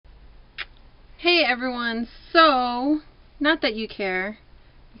Hey everyone, so, not that you care,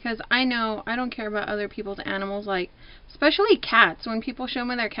 because I know I don't care about other people's animals, like, especially cats, when people show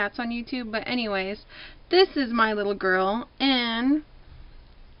me their cats on YouTube, but anyways, this is my little girl, and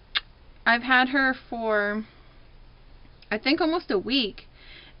I've had her for, I think almost a week,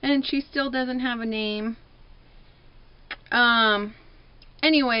 and she still doesn't have a name.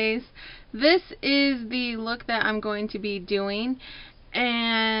 Anyways, this is the look that I'm going to be doing,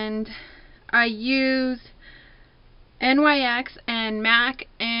 and I used NYX and MAC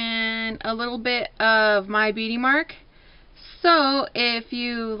and a little bit of My Beauty Mark. So if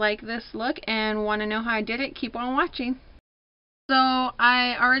you like this look and want to know how I did it, keep on watching. So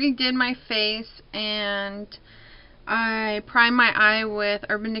I already did my face and I primed my eye with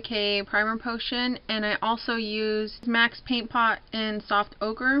Urban Decay Primer Potion, and I also used MAC's Paint Pot in Soft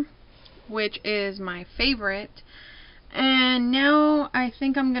Ochre, which is my favorite. And now I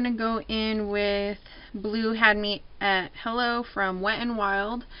think I'm going to go in with Blue Had Me at Hello from Wet n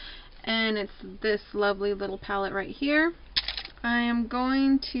Wild, and it's this lovely little palette right here. I am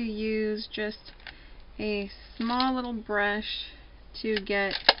going to use just a small little brush to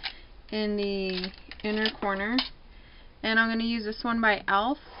get in the inner corner, and I'm going to use this one by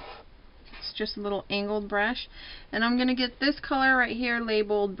e.l.f. It's just a little angled brush, and I'm going to get this color right here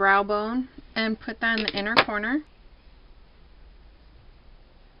labeled Brow Bone and put that in the inner corner.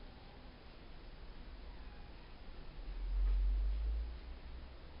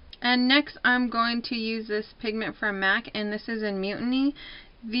 And next I'm going to use this pigment from MAC, and this is in Mutiny.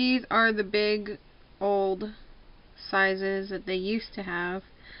 These are the big old sizes that they used to have.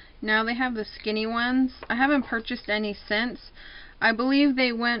 Now they have the skinny ones. I haven't purchased any since. I believe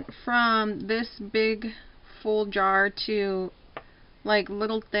they went from this big full jar to like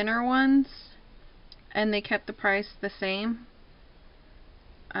little thinner ones, and they kept the price the same.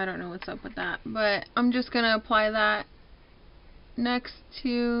 I don't know what's up with that, but I'm just going to apply that next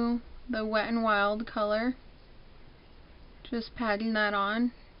to the Wet n Wild color, just patting that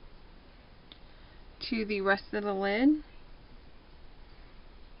on to the rest of the lid.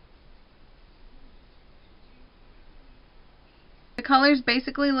 The colors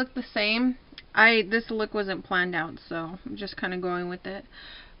basically look the same. This look wasn't planned out, so I'm just kind of going with it.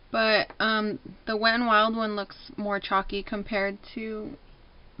 But the Wet n Wild one looks more chalky compared to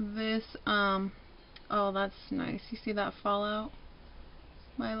this. Oh, that's nice. You see that fallout?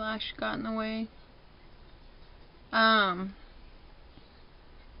 My lash got in the way. I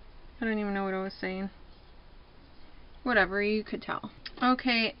don't even know what I was saying. Whatever, you could tell.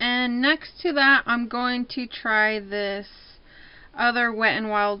 Okay, and next to that, I'm going to try this other Wet n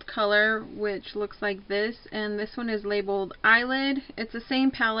Wild color, which looks like this, and this one is labeled Eyelid. It's the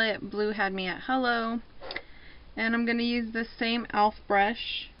same palette, Blue Had Me at Hello, and I'm going to use this same e.l.f.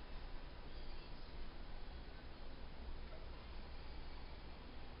 brush.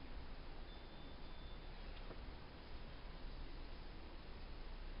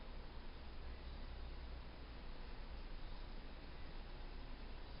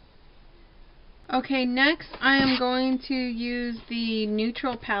 Okay, next I am going to use the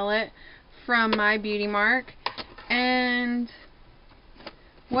neutral palette from My Beauty Mark, and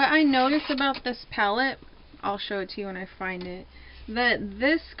what I noticed about this palette, I'll show it to you when I find it, that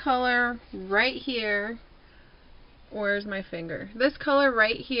this color right here, where's my finger? This color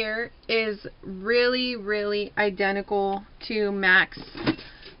right here is really identical to MAC's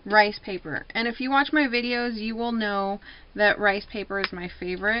Rice Paper, and if you watch my videos you will know that Rice Paper is my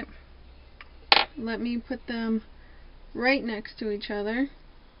favorite. Let me put them right next to each other.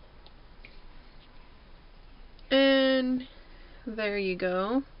 And there you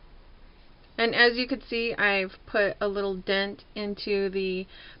go. And as you can see, I've put a little dent into the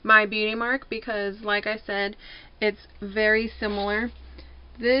My Beauty Mark because, like I said, it's very similar.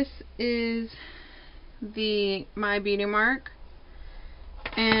 This is the My Beauty Mark,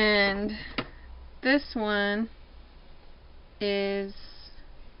 and this one is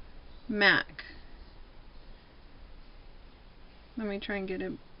MAC. Let me try and get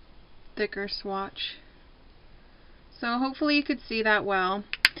a thicker swatch. So hopefully you could see that well.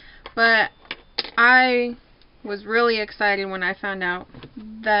 But I was really excited when I found out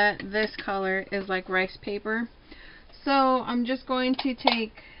that this color is like rice paper. So I'm just going to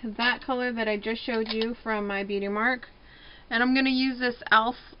take that color that I just showed you from My Beauty Mark, and I'm going to use this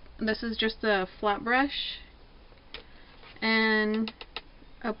e.l.f. This is just a flat brush, and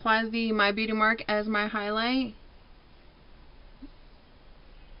apply the My Beauty Mark as my highlight.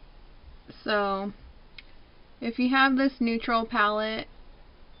 So if you have this neutral palette,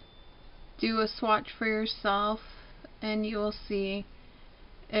 do a swatch for yourself and you will see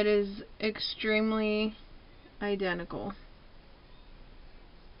it is extremely identical.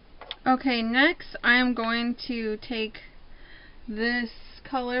 Okay, next I am going to take this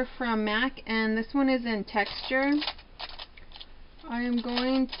color from MAC, and this one is in texture. I am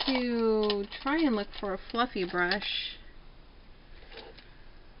going to try and look for a fluffy brush.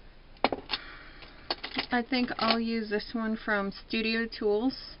 I think I'll use this one from Studio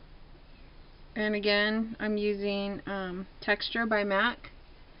Tools. And again, I'm using Texture by MAC.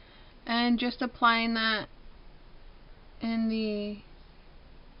 And just applying that in the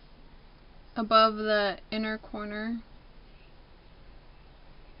above the inner corner.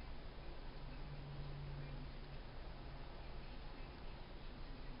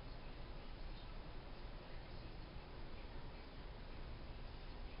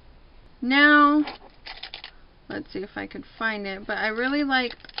 Now, let's see if I could find it, but I really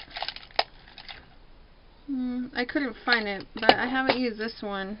like, I couldn't find it, but I haven't used this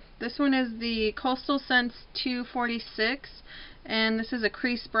one. This one is the Coastal Scents 246, and this is a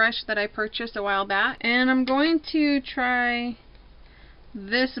crease brush that I purchased a while back. And I'm going to try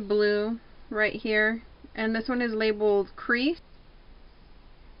this blue right here, and this one is labeled Crease.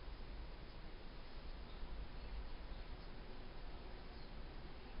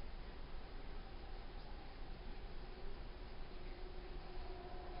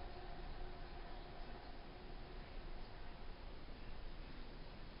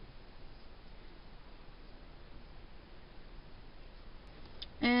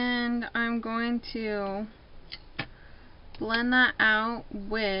 And I'm going to blend that out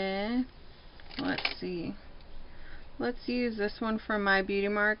with, let's see, let's use this one from My Beauty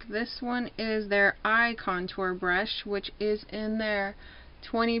Mark. This one is their eye contour brush, which is in their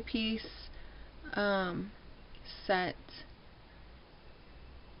 20-piece set.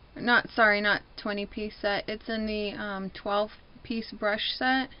 Not 20-piece set. It's in the 12-piece brush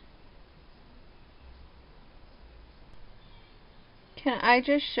set. Can I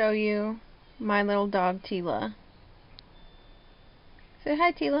just show you my little dog Tila? Say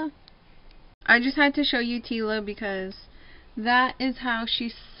hi, Tila. I just had to show you Tila because that is how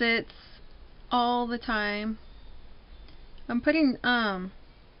she sits all the time. I'm putting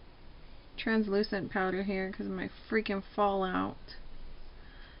translucent powder here because of my freaking fallout.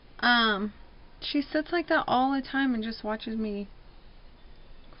 She sits like that all the time and just watches me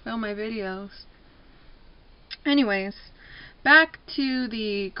film my videos. Anyways, back to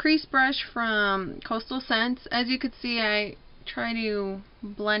the crease brush from Coastal Scents. As you can see, I try to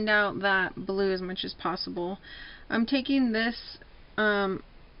blend out that blue as much as possible. I'm taking this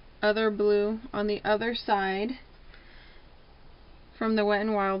other blue on the other side from the Wet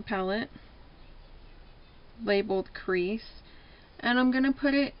n Wild palette, labeled Crease, and I'm going to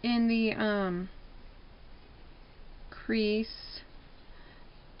put it in the crease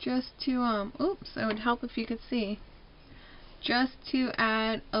just to, oops, it would help if you could see, just to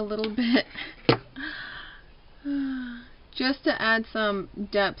add a little bit, just to add some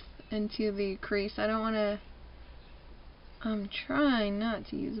depth into the crease. I don't want to, I'm trying not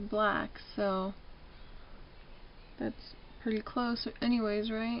to use black, so that's pretty close anyways,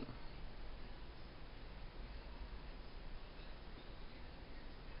 right?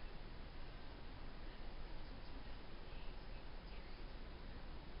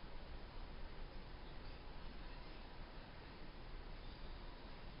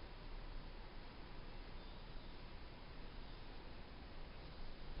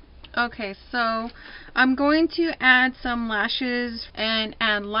 Okay, so I'm going to add some lashes and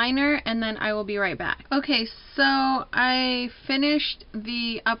add liner, and then I will be right back. Okay, so I finished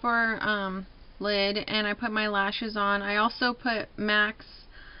the upper lid and I put my lashes on. I also put MAC's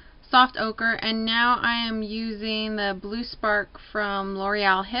Soft Ochre, and now I am using the Blue Spark from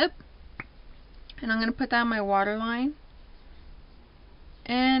L'Oreal Hip, and I'm going to put that on my waterline.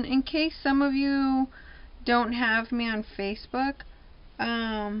 And in case some of you don't have me on Facebook,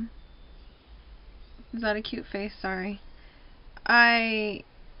 is that a cute face? Sorry. I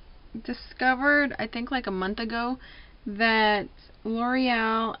discovered, I think like a month ago, that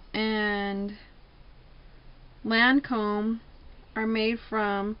L'Oreal and Lancome are made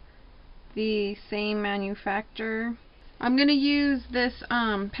from the same manufacturer. I'm going to use this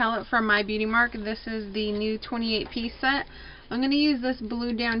palette from My Beauty Mark. This is the new 28-piece set. I'm going to use this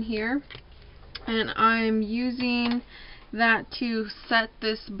blue down here, and I'm using that to set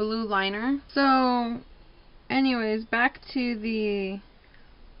this blue liner. So anyways, back to the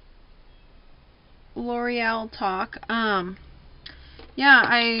L'Oreal talk. Yeah,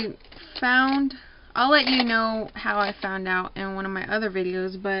 I found, I'll let you know how I found out in one of my other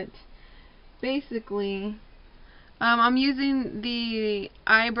videos, but basically I'm using the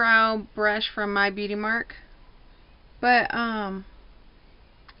eyebrow brush from My Beauty Mark, but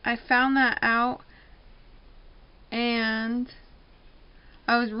I found that out, and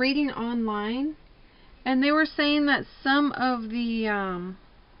I was reading online, and they were saying that some of the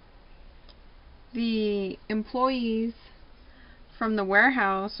employees from the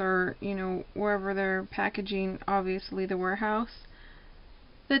warehouse, or wherever they're packaging, obviously the warehouse,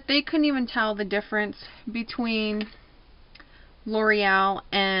 that they couldn't even tell the difference between L'Oreal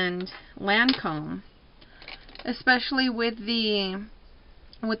and Lancome, especially with the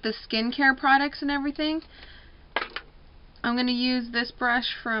skincare products and everything. I'm going to use this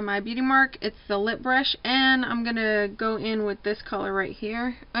brush from My Beauty Mark. It's the lip brush, and I'm going to go in with this color right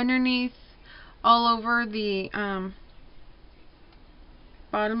here underneath, all over the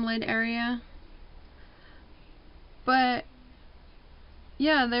bottom lid area. But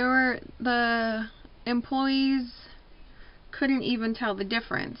yeah, the employees couldn't even tell the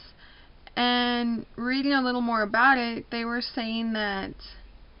difference. And reading a little more about it, they were saying that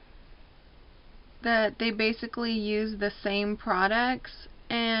they basically use the same products,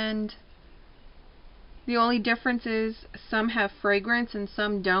 and the only difference is some have fragrance and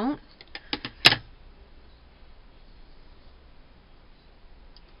some don't.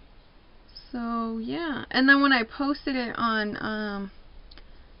 So yeah, and then when I posted it on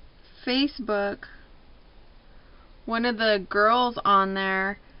Facebook, one of the girls on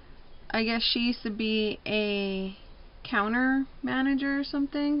there, I guess she used to be a counter manager or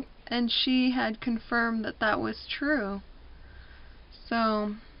something, and she had confirmed that that was true.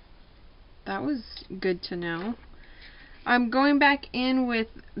 So that was good to know. I'm going back in with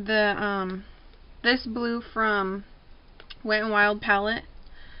the this blue from Wet n Wild palette,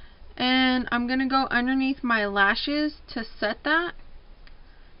 and I'm gonna go underneath my lashes to set that,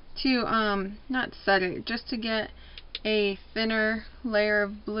 to not set it, just to get a thinner layer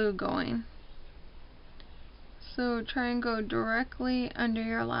of blue going. So try and go directly under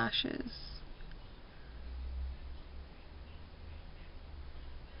your lashes.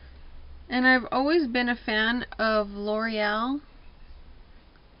 And I've always been a fan of L'Oreal,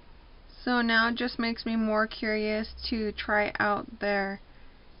 so now it just makes me more curious to try out their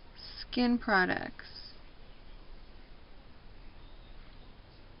skin products,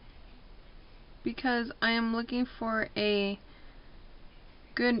 because I am looking for a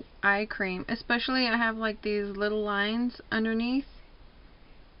good eye cream. Especially I have like these little lines underneath,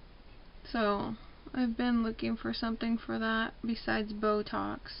 so I've been looking for something for that besides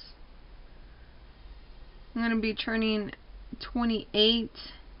Botox. I'm going to be turning 28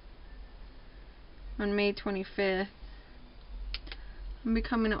 on May 25th. I'm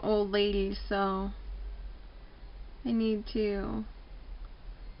becoming an old lady, so I need to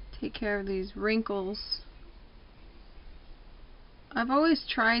take care of these wrinkles. I've always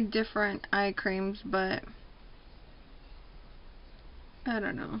tried different eye creams, but I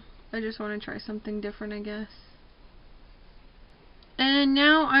don't know. I just want to try something different, I guess. And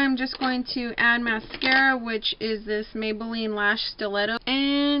now I'm just going to add mascara, which is this Maybelline Lash Stiletto.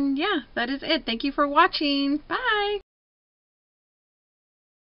 And yeah, that is it. Thank you for watching. Bye!